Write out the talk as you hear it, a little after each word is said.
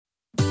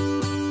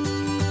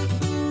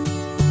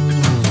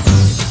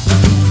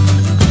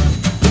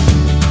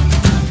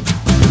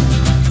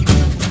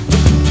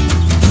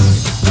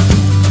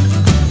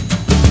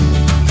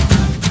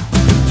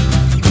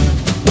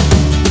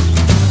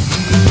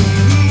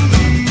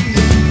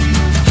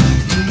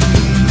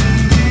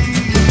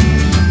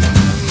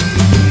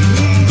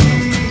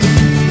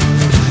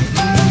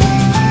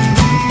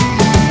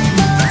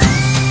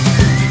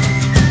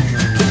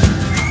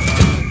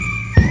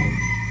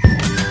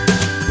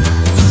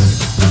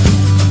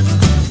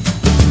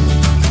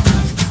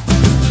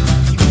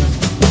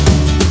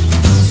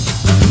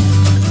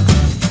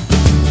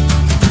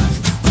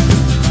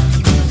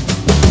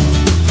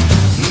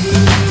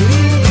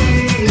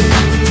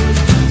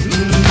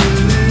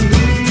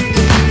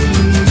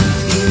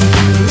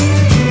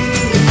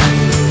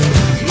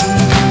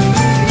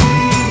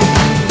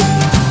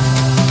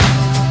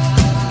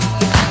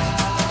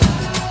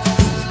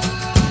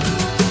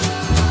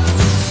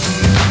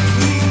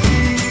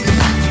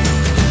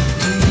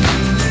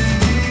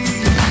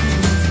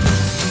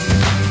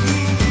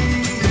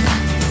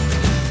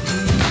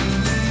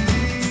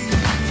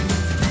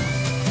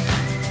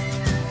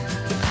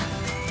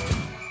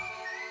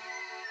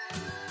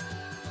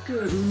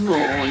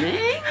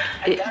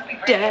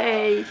It's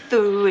day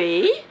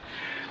 3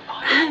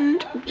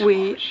 and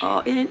we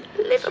are in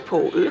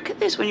Liverpool. Look at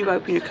this when you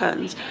open your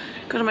curtains.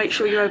 Got to make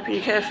sure you open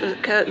your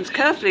curtains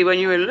carefully when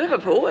you're in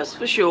Liverpool, that's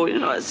for sure. You're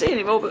not seeing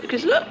any more, but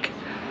because look.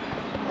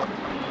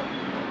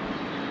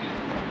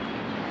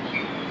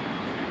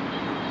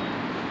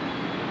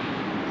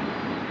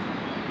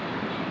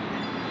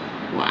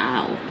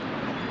 Wow,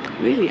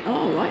 really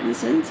are right in the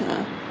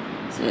centre.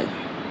 So,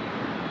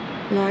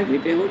 library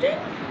building.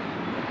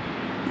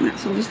 And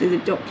that's obviously the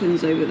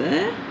Docklands over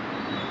there.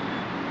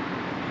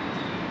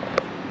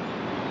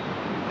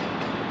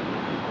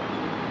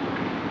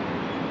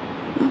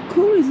 How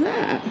cool is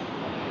that?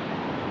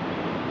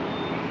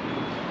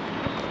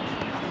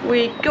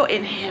 We got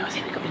in here, I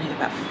think we got in here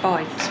about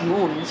 5 this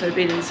morning, so we've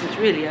been in since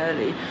really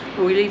early.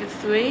 But we leave at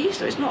 3,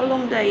 so it's not a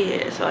long day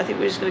here. So I think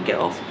we're just going to get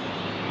off,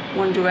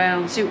 wander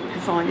around, see what we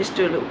can find, just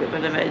do a little bit of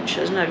an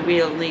adventure. There's no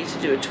real need to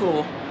do a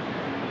tour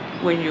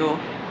when you're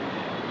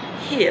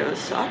here as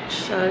such,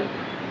 so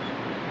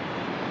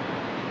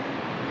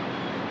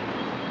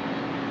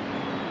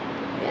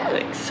yeah,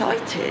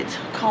 excited.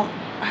 I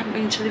haven't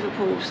been to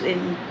Liverpool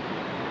since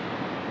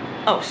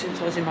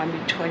I was in my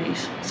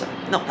mid-20s, so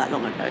not that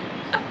long ago.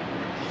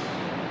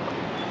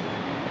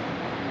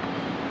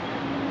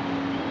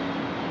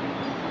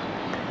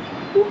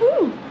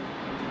 Woohoo!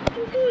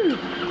 Woohoo!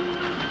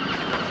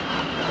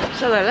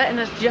 So they're letting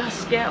us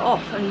just get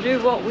off and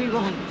do what we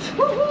want.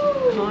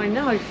 Woohoo! I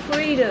know,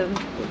 freedom.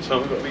 What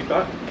time have we got to be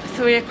back?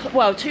 3 o'clock,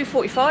 well,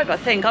 2:45 I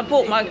think. I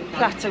brought my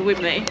platter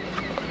with me.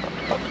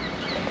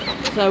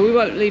 So we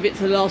won't leave it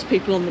to the last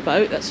people on the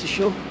boat, that's for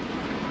sure.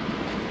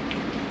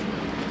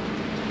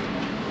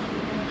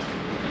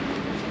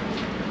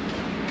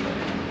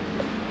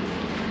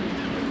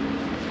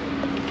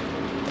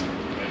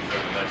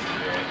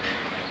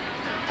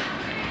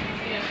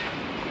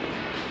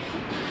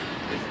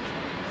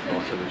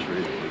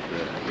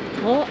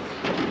 What?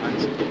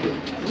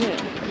 Yeah.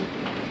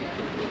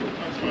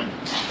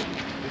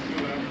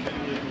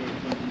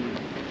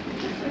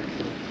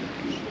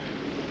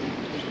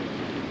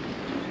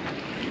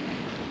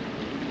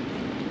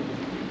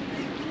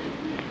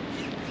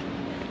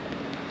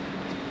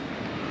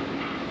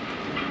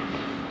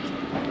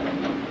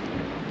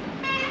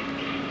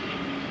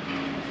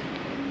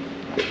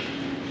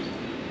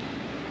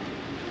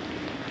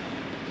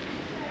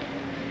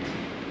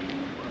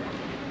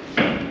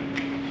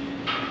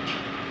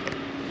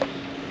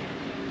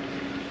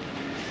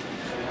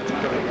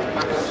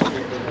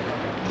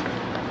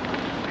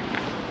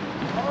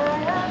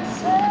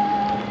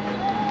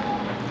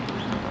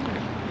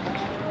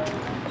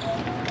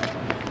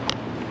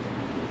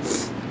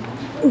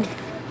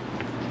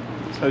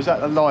 So is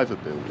that a liver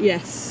build?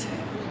 Yes.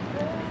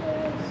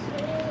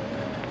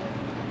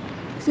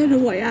 I don't know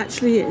what it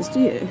actually is,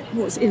 do you?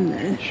 What's in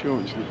there?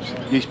 Insurance.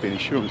 It used to be an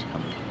insurance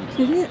company.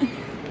 Did it?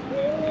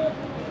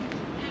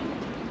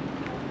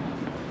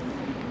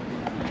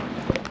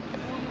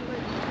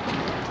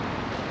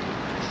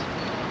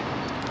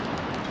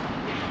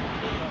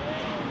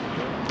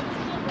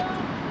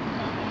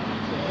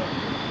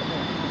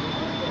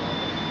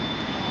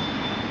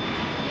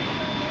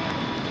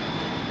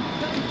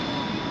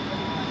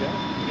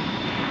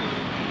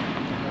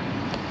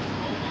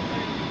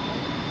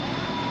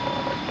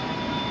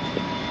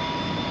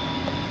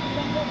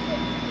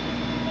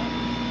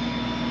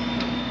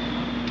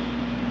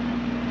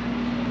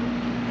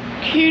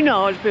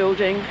 Cunard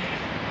building.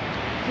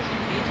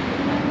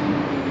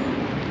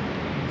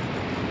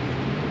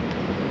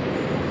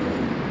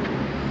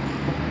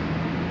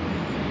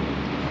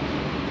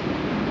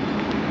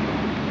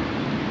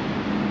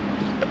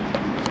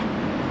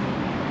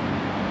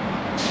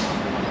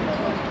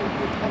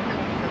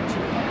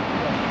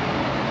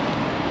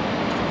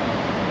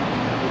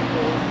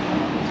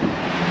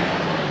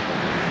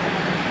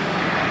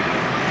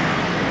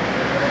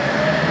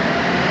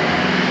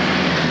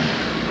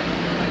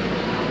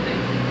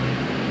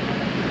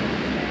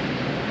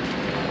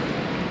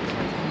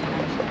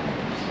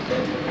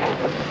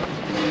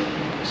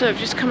 So we've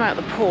just come out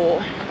of the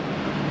port,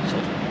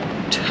 sort of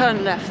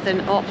turn left then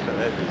up.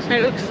 And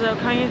it looks as though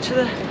we're coming into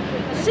the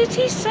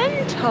city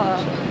centre.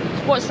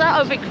 What's that?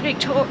 Oh,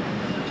 Victoria.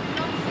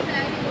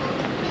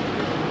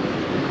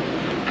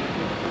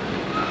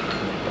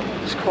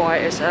 It's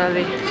quiet, it's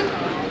early.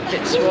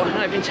 It's what,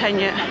 not even 10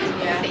 yet.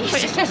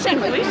 But it's just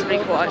been reasonably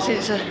quiet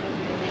since it's a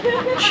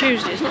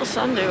Tuesday, it's not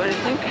Sunday or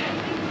anything.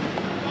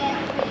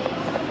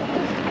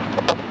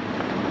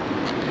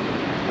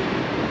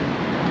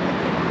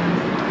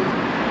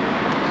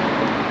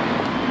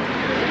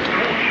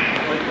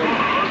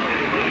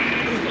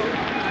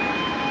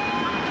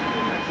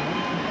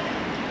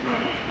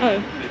 Oh,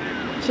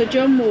 so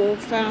John Moore,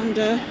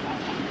 founder,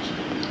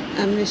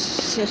 and Miss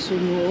Cecil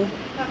Moore,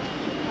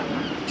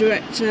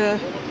 director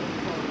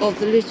of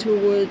the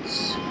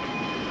Littlewoods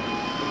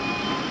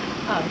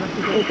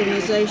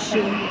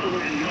organisation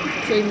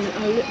thing.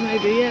 Oh,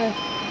 maybe, yeah.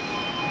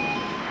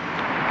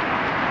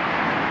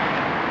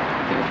 I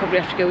think we'll probably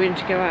have to go in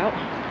to go out.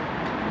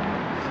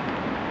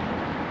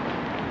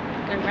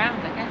 Go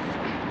round, I guess.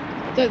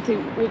 I don't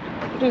think we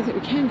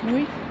can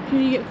we? Can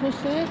you get across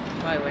there?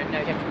 Well, we no,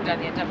 you have to come down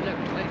the end and have a look,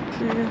 won't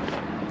we? Yeah.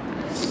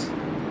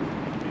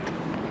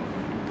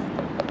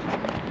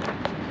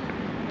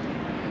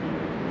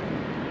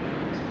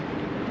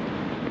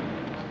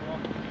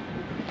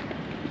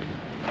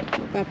 Not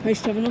a bad place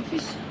to have an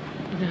office.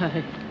 No.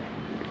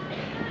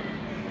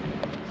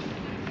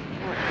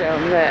 Right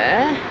down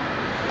there.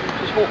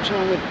 Just walked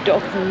along the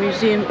dock of the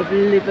Museum of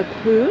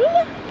Liverpool.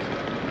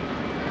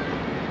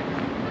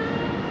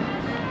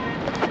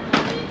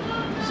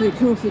 So you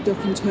come off the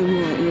dock and turn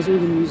right, and there's all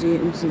the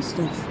museums and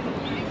stuff.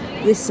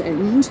 This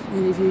end,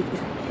 and if you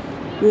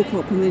walk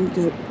up and then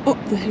go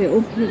up the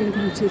hill, you're going to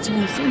come to the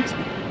town centre.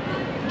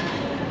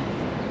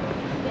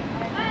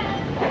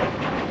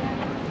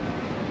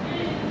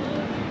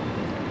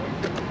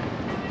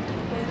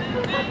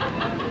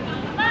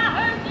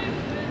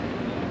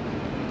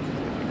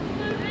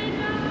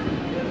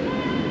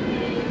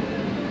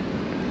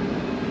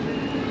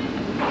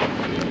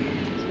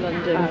 It's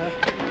London.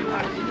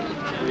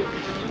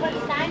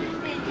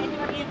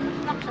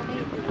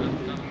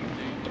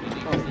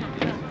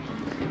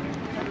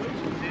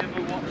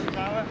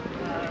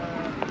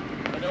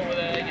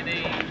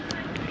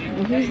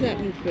 Well, who's that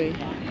would be?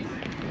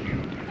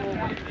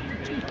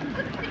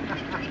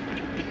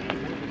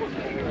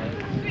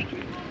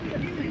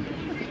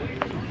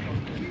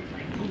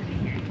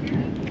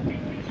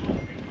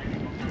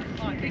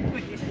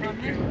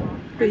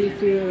 Billy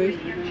Fury.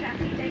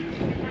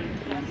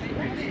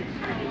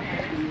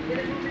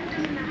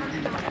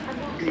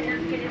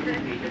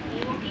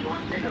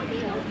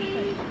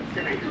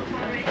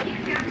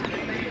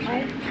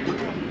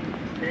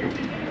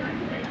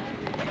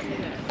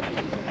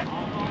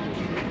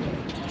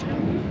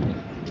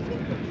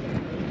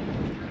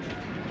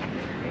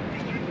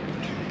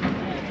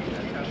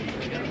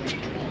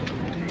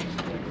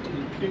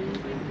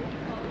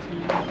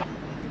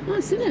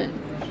 Nice, isn't it?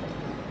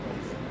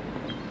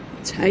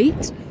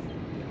 Tate.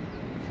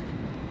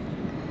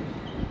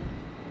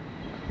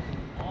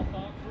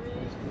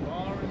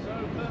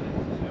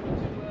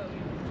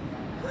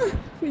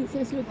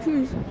 Princess of a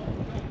cruise.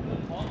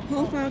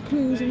 Half-hour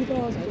cruise and the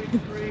bar's open.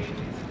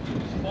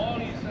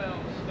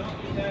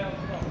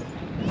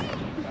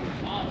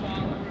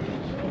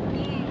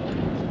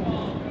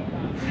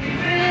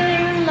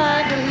 Feeling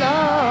like a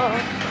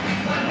love.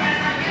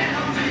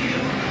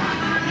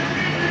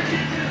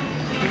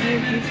 How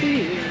you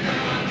feel?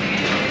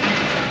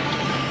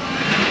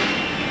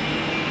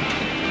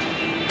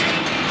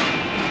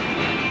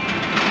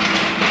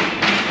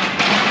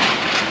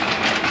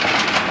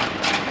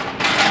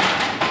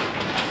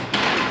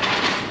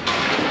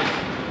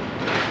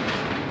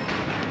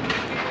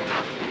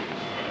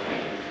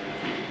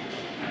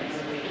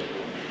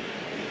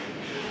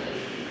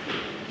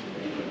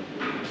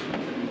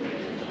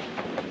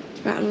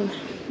 Battle.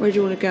 Where do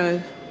you want to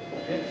go?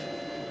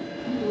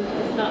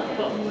 Start at the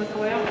bottom and work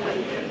our way up.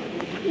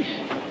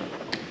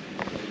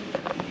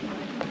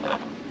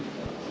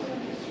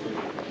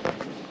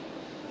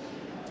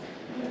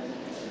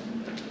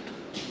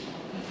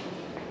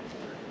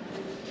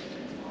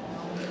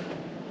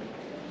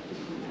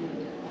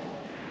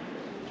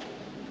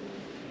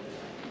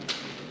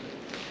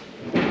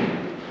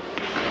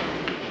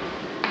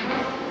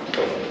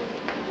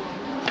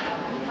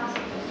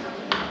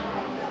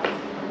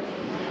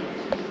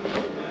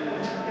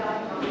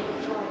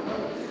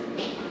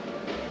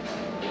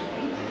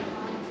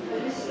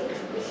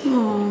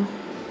 Oh.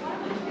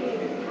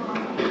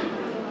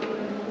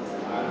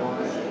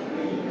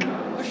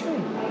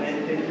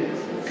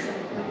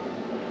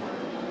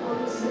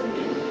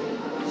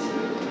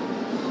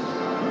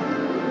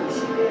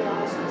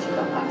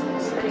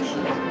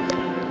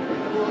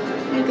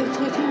 Look at the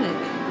Titanic.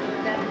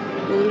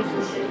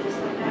 Beautiful.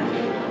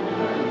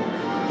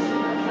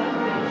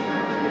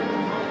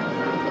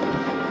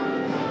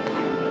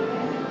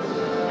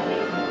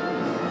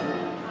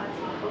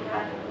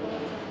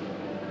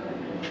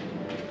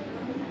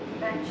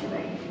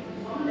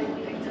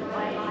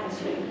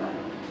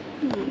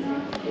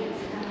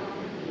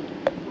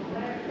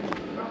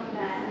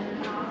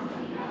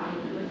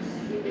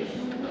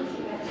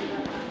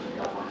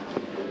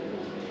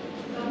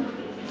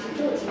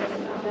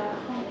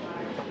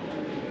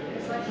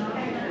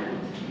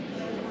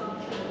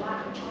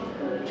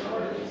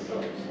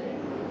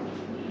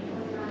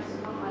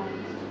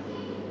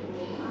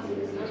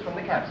 From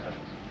the capstone.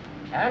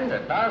 And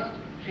at last,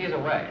 she is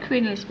away.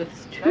 Queen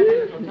Elizabeth II.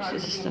 This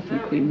is the stuff from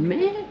Queen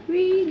Mary,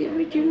 the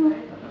original.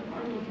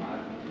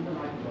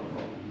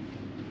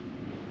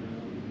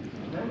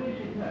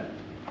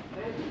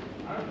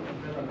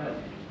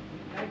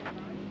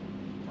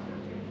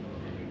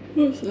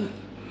 What's that?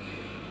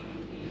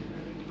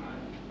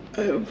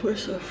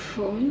 Empress of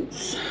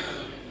France.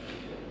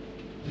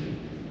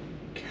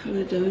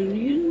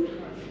 Caledonian.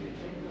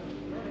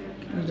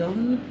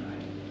 Caledon.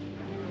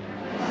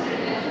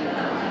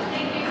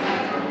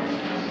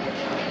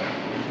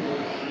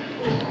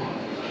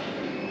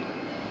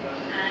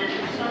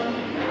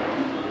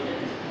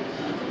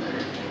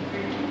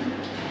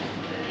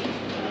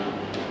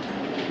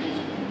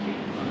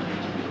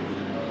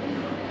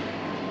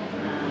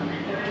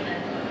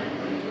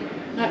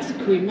 That's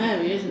the Queen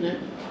Mary, isn't it?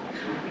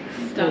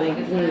 Stunning, Or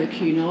isn't one of it? the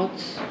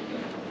Cunards.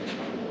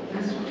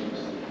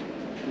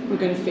 We're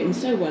going to fit in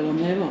so well on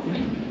there, aren't we?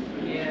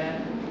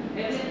 Yeah.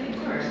 It's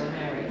Victoria or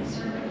Mary.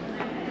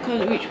 Can't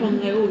look which one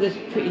they all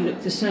pretty look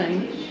the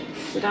same.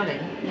 Stunning.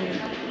 Yeah.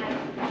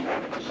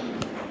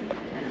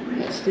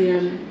 That's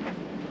the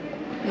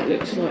that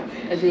looks like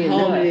The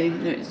harmony.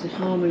 No, it's the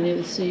harmony of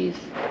the seas.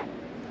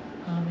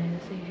 Harmony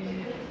of the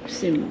sea.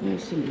 Similar, very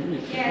similar, isn't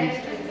it? Yeah,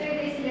 just do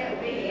this a little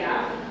bit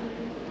here.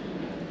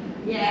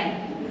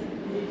 Yeah.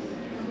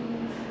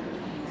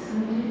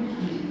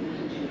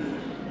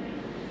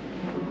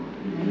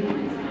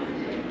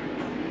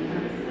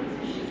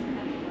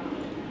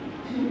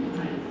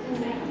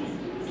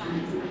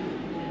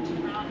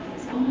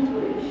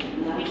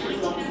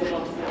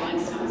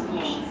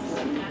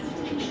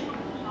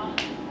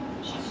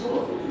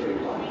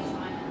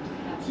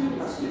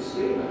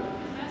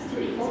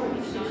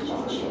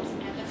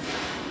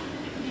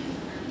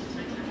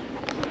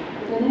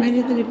 Many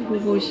of the Liverpool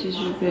voices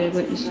will bear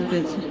witness to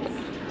events.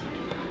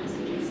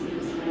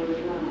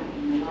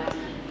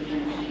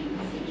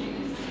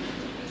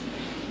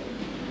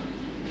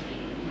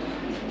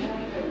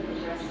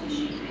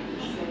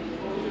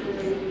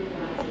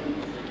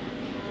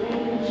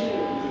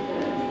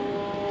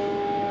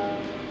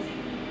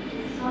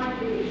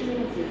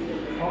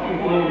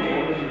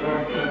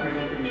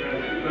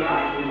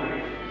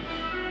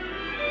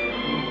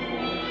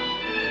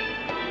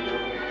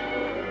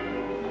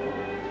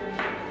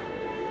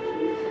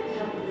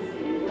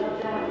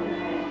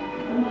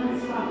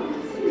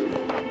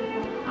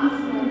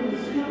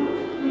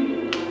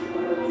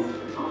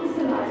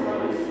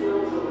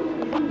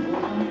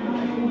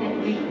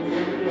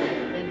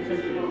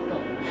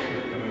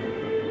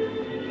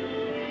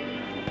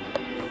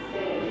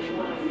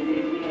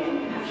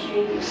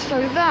 So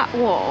that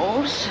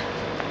was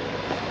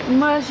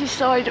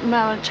Mersyside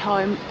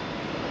Maritime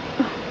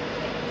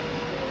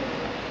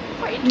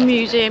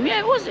Museum. Yeah,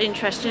 it was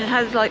interesting. It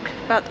had like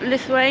about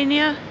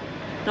Lithuania,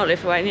 not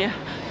Lithuania,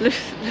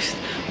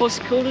 what's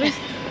it called?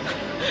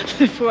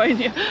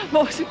 Lithuania.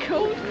 What was it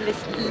called?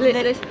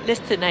 Lithuania.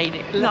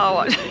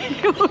 No,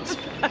 it was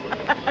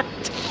bad.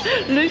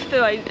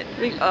 Lithuania.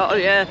 Oh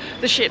yeah,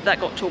 the ship that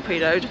got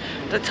torpedoed,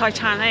 the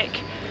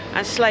Titanic,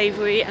 and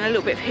slavery, and a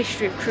little bit of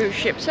history of cruise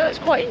ships. So it's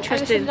quite And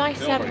there's interesting.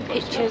 some nice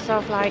pictures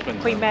of like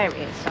Queen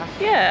Mary and stuff.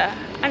 Yeah,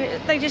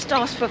 and they just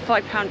asked for a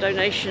 £5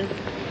 donation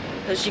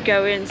as you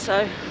go in,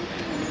 so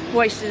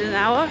wasted an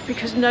hour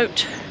because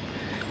note,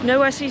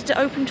 no SEs to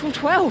open till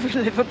 12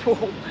 in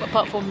Liverpool.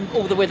 Apart from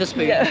all the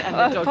Witherspoons Yeah, and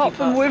the dodgy apart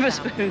from parts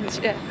of town. Witherspoons,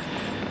 yeah.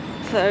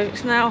 So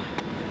it's now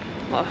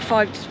what,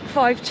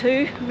 5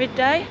 to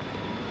midday,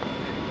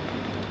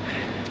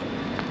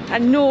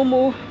 and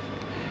normal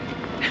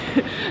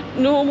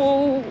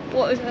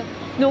what is it?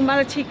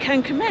 Normality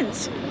can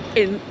commence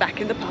back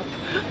in the pub.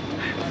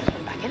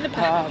 Back in the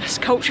pub. It's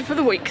culture for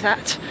the week,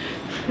 that.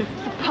 The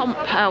Pump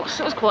House.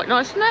 That was quite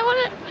nice, isn't it,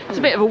 wasn't it? It's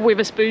a bit of a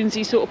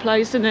Witherspoonsy sort of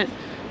place, isn't it?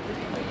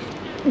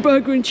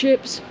 Burger and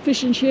chips,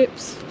 fish and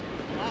chips.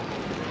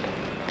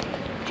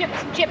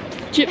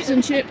 Chips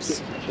and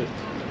chips.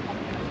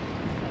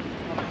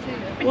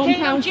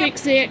 £1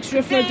 fix the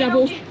extra for a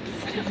double.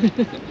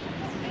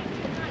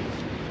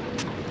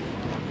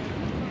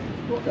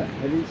 What the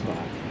hell is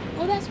that?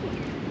 Oh, that's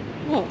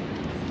what?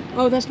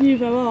 Oh, that's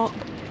Nouveau Art.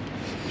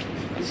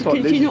 It's like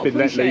Did you Liz's not been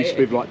let appreciate loose it?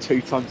 with like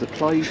 2 tons of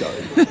Play-Doh.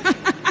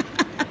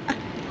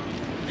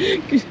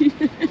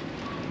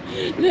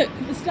 Look,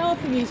 the star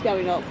thingy's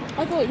going up.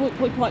 I thought it would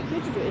be quite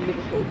good to do it in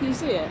Liverpool. Can you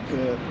see it?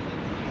 Yeah.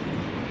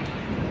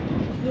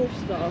 North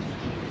Star.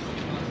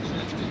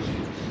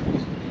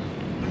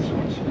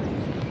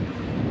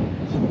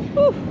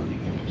 Whew.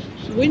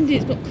 It's windy,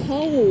 it's got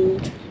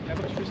cold. How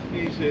much was the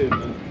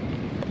museum?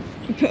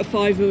 You put a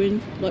 £5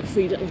 in, like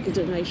free like a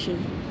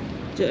donation.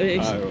 Oh, right.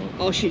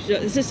 Ask you,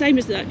 it's the same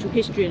as the actual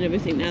history and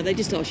everything now. They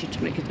just ask you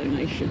to make a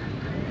donation.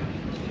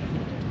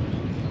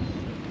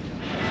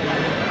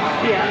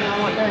 Yeah,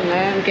 I might go in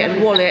there and get a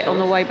wallet on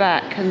the way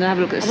back and have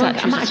a look at the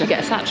satchels. I might actually get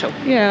a satchel.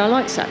 Yeah, I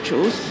like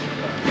satchels.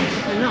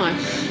 They're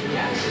nice. Do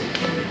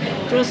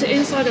you want to sit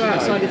inside or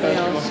outside if they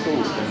ask?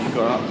 You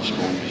got up this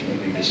morning, you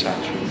need a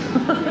satchel.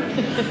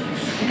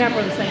 I'm glad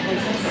we're on the same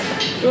page.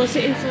 Do you want to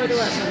sit inside or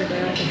outside if they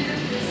ask?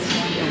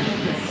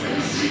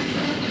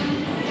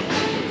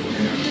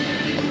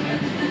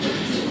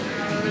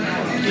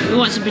 We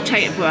want some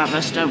potato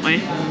bravas, don't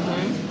we?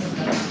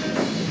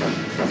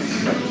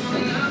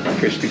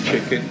 Crispy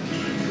chicken.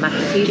 Mac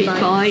and cheese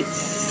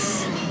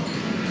bites.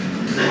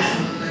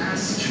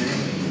 Bites.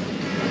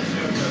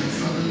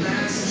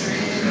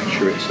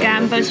 Sure it's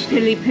Gambas,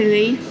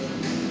 pili.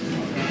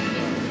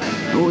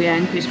 Oh yeah,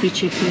 and crispy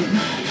chicken.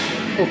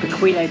 Or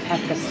pequilo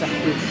pepper stuff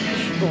with,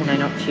 oh no,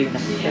 not tuna.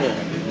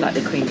 Like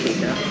the cream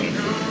tuna.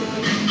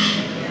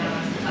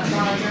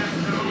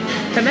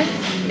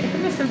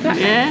 Hummus and pepper.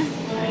 Yeah.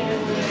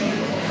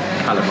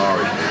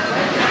 Calamari.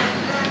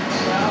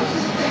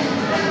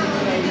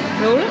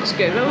 Well, that's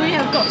good. Well, we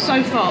have got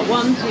so far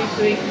 1, 2,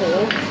 3,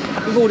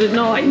 4. We've ordered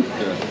 9.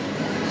 Yeah.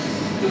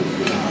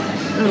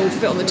 And all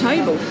fit on the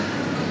table.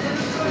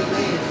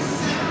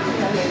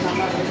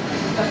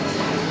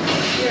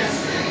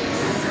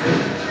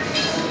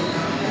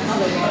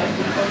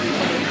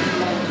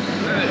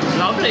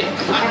 Lovely.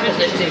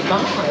 Magnificent.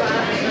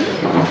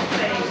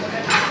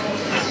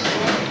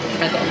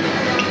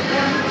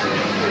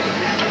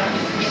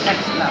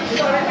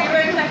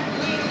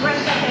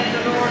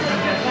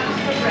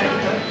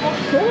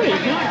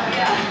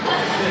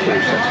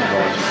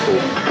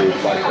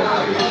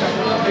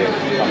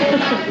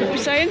 What are you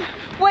saying?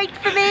 Wait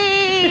for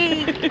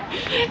me!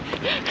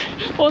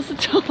 What's the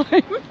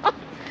time?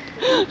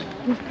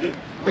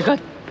 We've got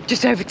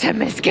just over 10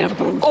 minutes to get on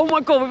board. Oh my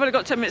god, we've only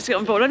got 10 minutes to get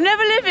on board. I've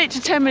never lived it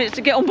to 10 minutes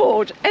to get on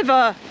board,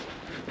 ever.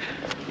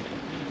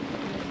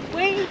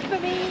 Wait for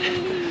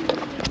me!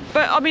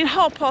 But I mean,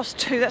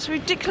 2:30, that's a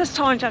ridiculous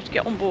time to have to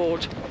get on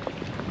board.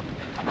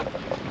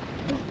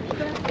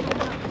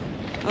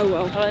 Oh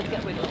well. Oh, let's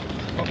get wiggle.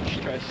 I'm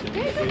stressing.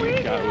 There's a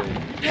wiggle.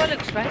 Do I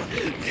look stressed?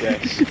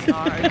 Yes. No.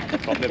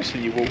 I've never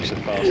seen you walk so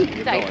fast in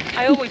your Dave, life.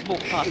 I always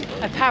walk fast.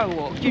 I power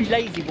walk. You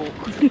lazy walk.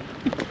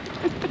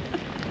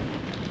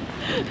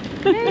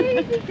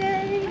 Lazy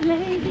Dave,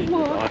 lazy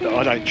walk.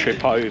 I don't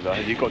trip over.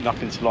 You've got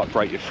nothing to like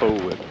break your fall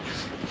with.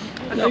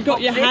 No, you've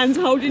got your hands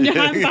holding your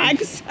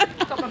handbags.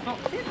 I've got my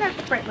boxes. I have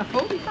to break my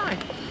fall. Be fine.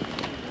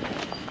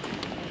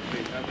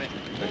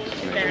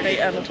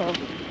 8 out of 12.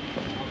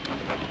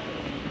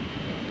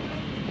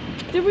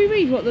 Did we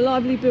read what the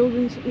liver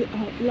buildings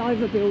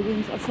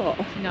are for?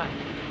 No.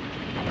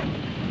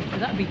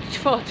 That would be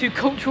far too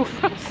cultural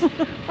for us.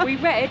 We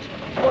read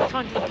what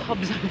time do the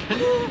pubs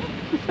open.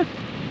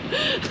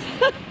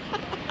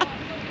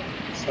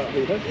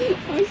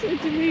 I said,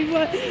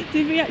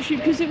 did we actually,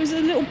 because there was a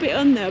little bit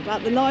on there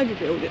about the liver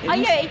buildings. Oh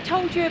yeah, it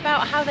told you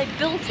about how they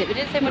built it, but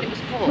it didn't say what it was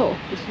for. Cool.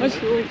 It's an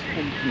insurance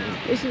company.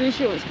 It's an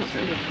insurance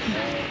company.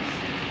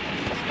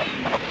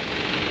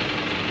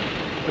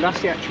 But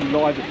that's the actual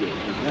liver building,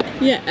 isn't it?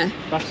 Yeah.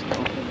 That's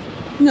not.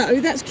 No,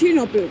 that's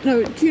Cunard building.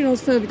 No,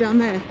 Cunard's further down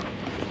there.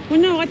 Well,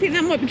 no, I think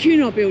that might be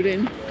Cunard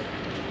building.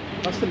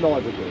 That's the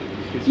liver building.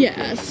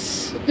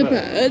 Yes, the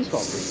birds.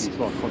 It's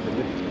like on the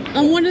lift.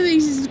 And one of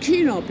these is the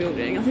Cunard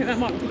building. I think that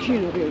might be the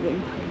Cunard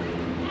building.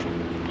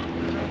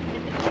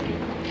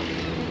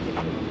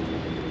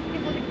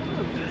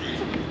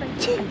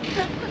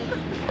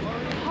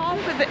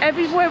 Half of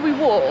everywhere we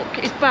walk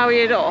is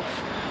barriered off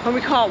and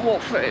we can't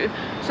walk through.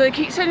 So they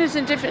keep sending us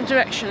in different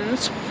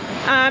directions.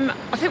 I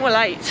think we're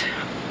late.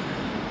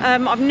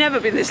 I've never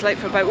been this late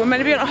for a boat. We're meant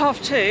to be on at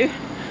 2:30. I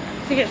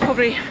think it's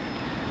probably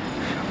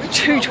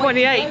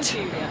 2:28.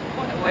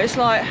 It's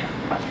like...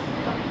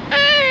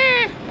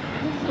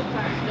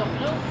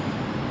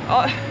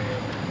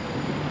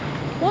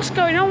 what's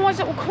going on? Why is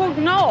it all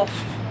cordoned off?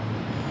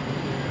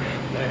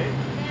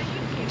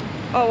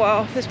 Oh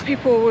well, there's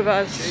people with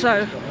us,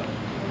 so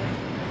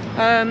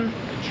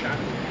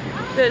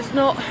there's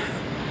not,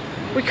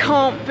 we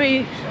can't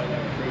be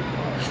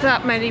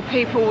that many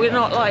people. We're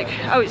not like,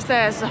 oh, it's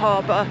there's the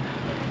harbour,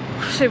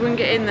 so we can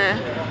get in there.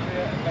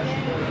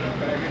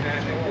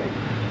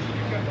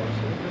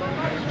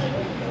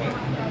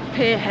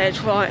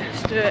 Pierhead, right,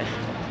 let's do it.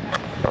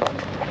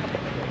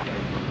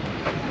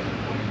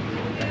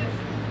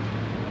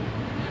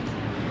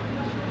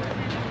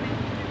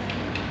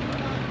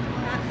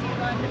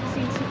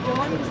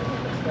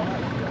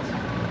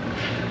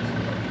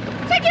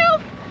 Thank you!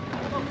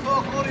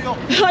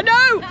 I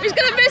know! He's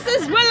gonna miss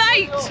us! We're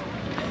late!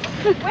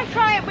 We're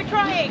trying, we're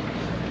trying.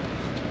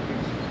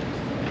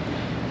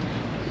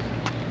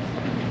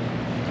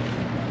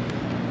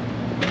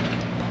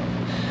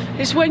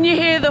 It's when you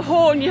hear the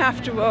horn you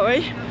have to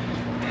worry.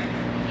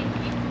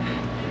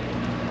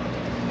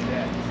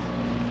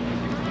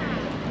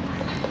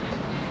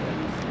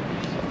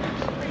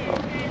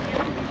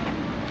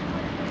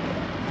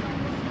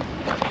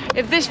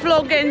 If this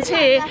vlog ends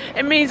here,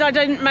 it means I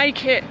didn't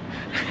make it.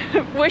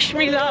 Wish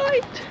me luck.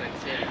 I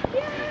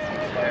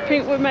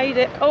think we made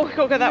it. Oh, we've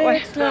got to go that way.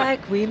 Looks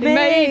like we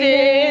made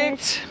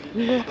it.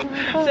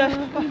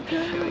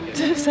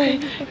 To say,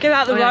 get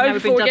out of the road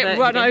before we get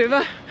run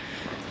over.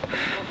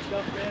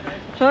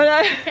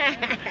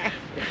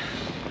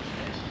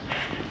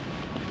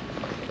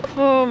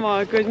 Oh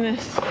my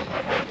goodness.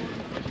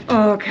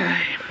 Okay,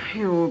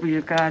 you will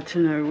be glad to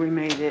know we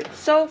made it.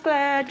 So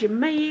glad you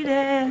made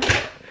it.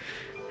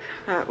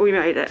 We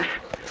made it.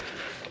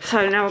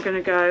 So now we're going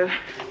to go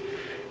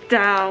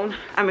down,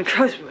 and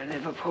because we're in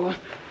Liverpool,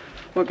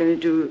 we're going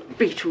to do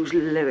Beatles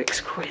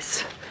lyrics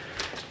quiz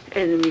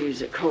in the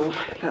music hall.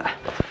 But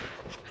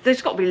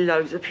there's got to be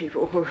loads of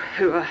people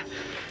who are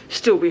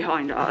still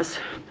behind us,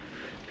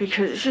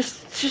 because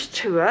it's just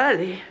too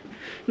early.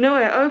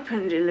 Nowhere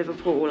opened in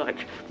Liverpool,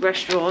 like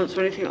restaurants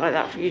or anything like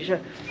that, for you to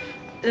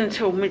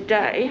until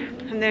midday,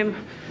 and then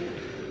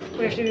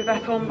we have to be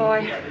back on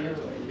by.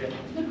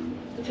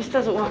 It just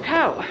doesn't work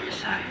out.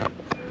 So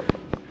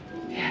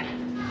yeah.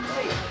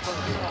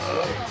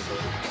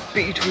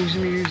 Beatles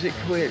music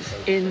quiz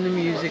in the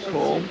music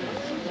hall.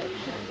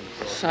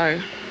 So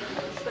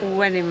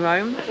when in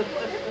Rome,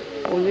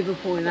 or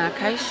Liverpool in our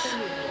case,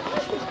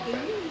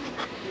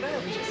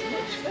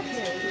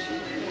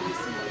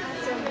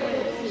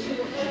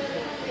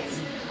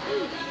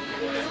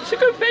 It's a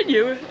good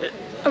venue.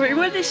 I mean,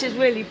 when this is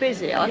really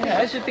busy, I think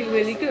this would be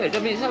really good. I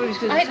mean, it's not just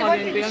because I it's think the one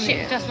hardly thing anybody the on ship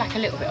here. does lack a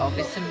little bit of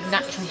is some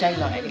natural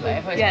daylight anyway.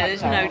 Otherwise Yeah,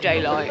 it's there's quite no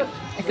daylight.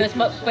 It feels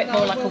a bit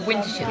more like a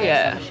winter ship than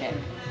Yeah. a summer ship.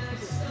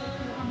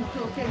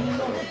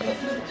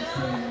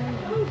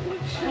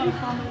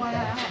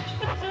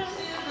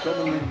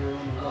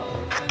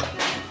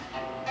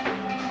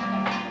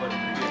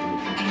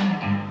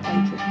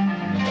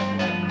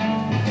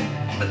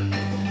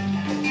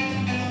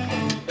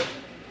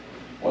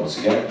 Once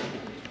again,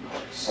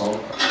 song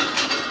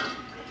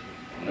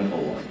number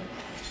 1.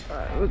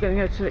 We're going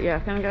to go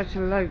to the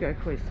logo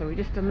quiz. So we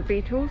just done the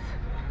Beatles.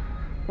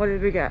 What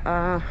did we get?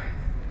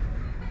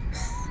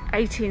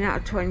 18 out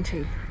of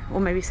 20, or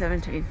maybe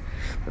 17.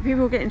 But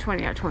people were getting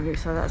 20 out of 20,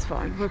 so that's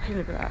fine. We're looking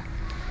at that.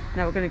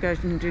 Now we're going to go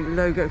and do the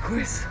logo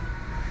quiz.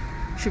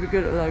 Should be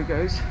good at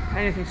logos.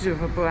 Anything to do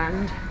with a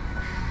brand.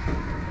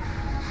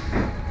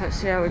 Let's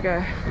see how we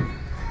go.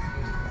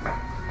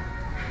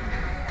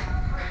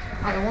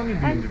 I don't want to be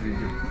interviewed.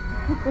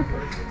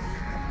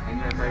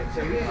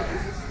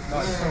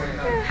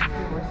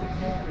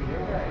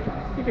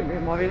 You can be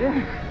in my video.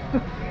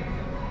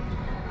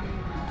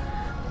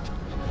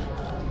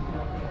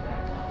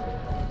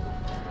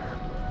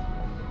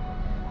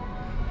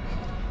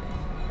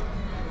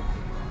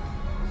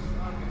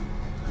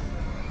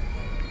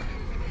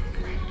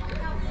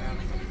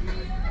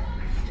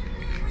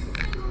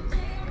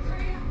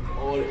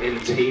 All in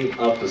team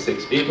up to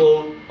 6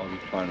 people. I'll be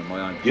flying on my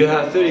own. You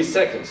have 30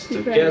 seconds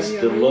to guess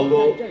the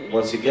logo.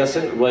 Once you guess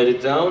it, write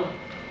it down.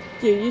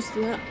 You're used to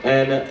that.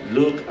 And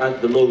look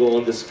at the logo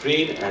on the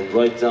screen and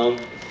write down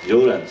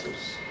your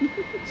answers.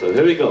 So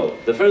here we go.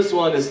 The first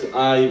one is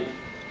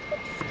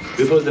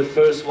because the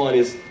first one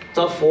is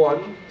tough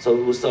one, so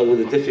we'll start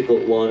with a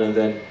difficult one and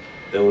then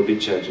we'll be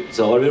changing.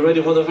 So are we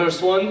ready for the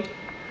first one?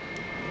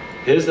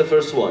 Here's the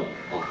first one.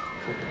 Oh,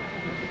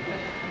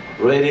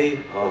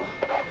 ready? Oh,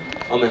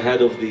 I'm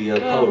ahead of the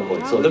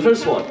PowerPoint. So the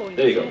first one,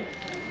 there you go.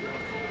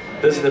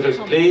 This is the first.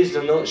 Please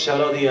do not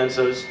shout out the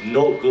answers,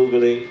 no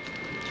Googling.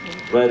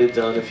 Write it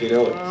down if you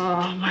know it.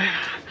 Oh my!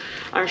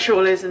 I'm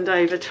sure Liz and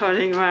Dave are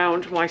turning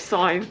around my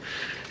sign.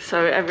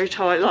 So every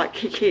time, like,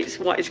 he keeps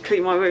wanting to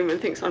clean my room and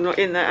thinks I'm not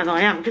in there, and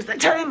I am, because they're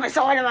turning my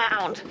sign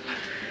around.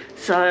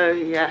 So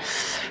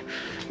yes,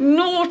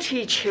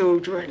 naughty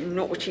children,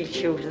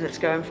 let's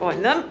go and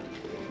find them.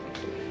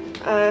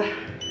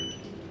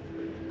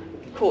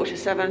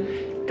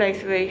 7:15, day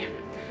 3.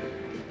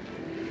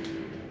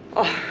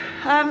 Oh,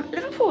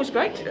 Liverpool was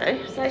great today.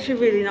 It's actually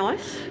really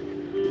nice.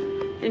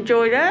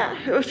 Enjoyed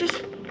it. It was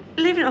just,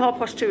 leaving at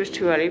 2:30 was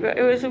too early, but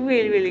it was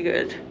really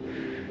good.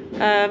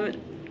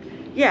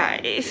 Yeah,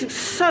 it's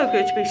so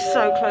good to be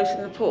so close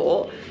in the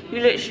port. You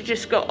literally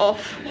just got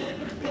off,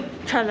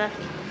 turn left.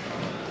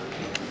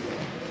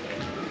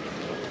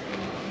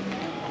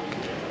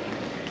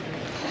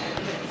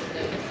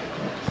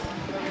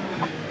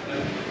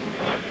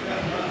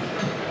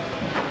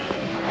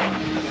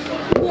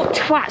 What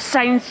twat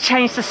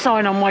changed the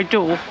sign on my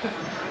door?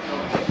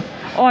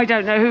 I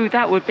don't know who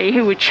that would be,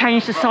 who would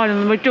change the sign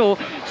on my door.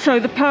 So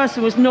the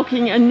person was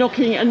knocking and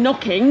knocking and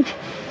knocking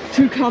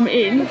to come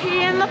in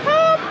here in the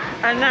pub.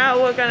 And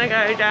now we're going to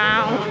go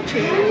down to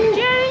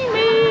Jamie's.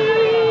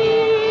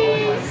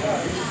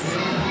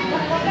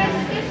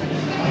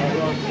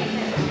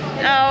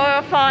 Oh,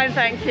 we're fine,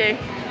 thank you.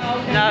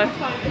 No.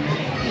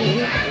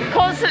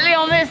 Constantly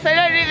on this, they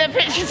don't need their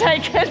picture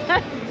taken.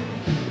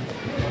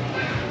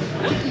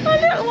 My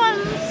little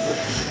ones.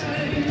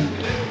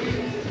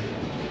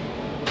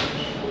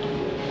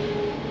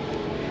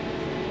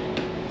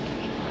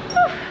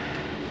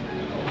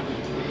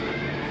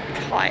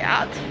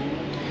 Tired.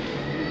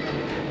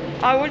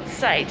 I would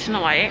say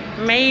tonight,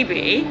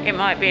 maybe it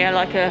might be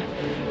like a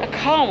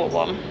calmer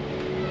one.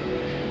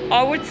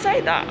 I would say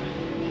that.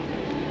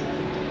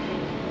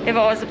 If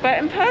I was a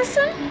betting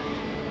person,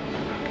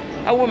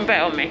 I wouldn't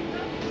bet on me.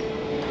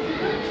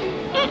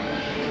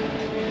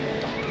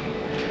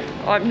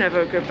 I'm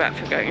never a good bet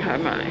for going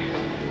home early.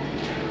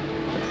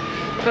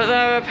 But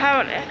though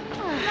apparently,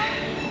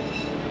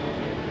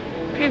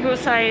 people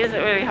say, is it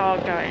really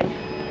hard going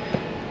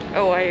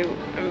away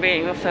and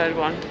being the third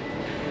one?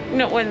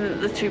 Not when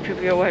the 2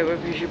 people you're away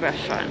with is your best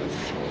friends.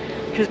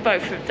 Because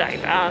both of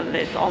Dave and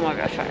Liz are my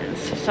best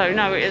friends. So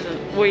no, it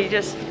isn't.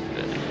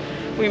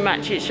 We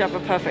match each other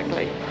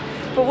perfectly.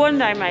 But one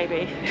day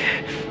maybe,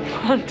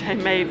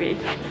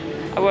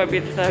 I won't be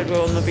the third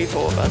wheel and there'll be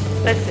 4 of us.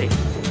 Let's see.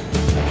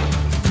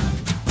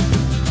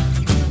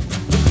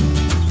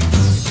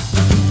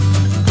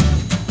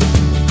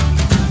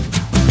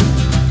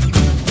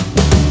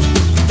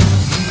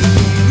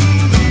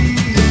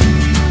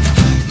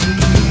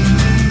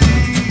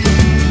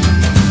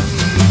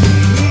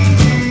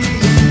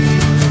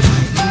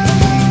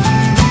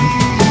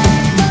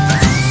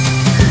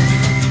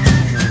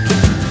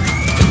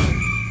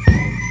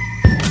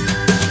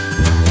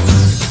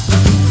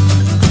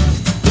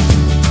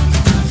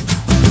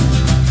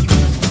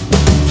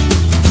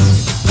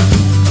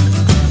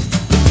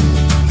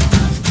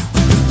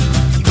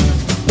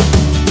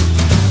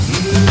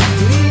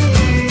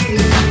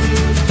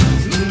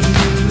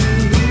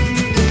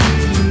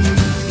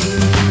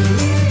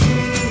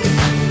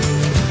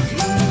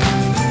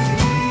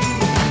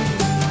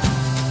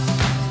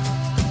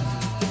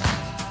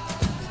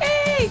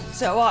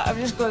 So I've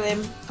just got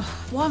him.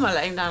 Why am I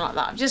laying down like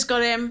that? I've just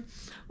got him.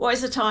 What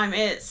is the time?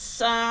 It's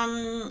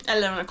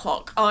 11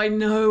 o'clock. I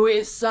know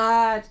it's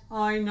sad.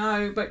 I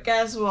know, but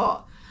guess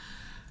what?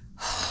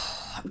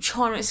 I'm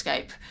trying to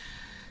escape.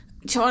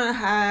 I'm trying to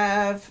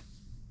have.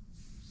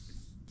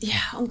 Yeah,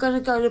 I'm going to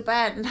go to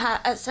bed and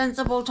have a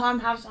sensible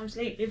time, have some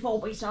sleep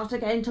before we start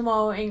again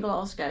tomorrow in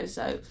Glasgow.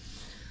 So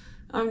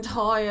I'm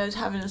tired,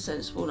 having a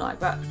sensible night,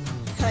 but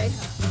okay.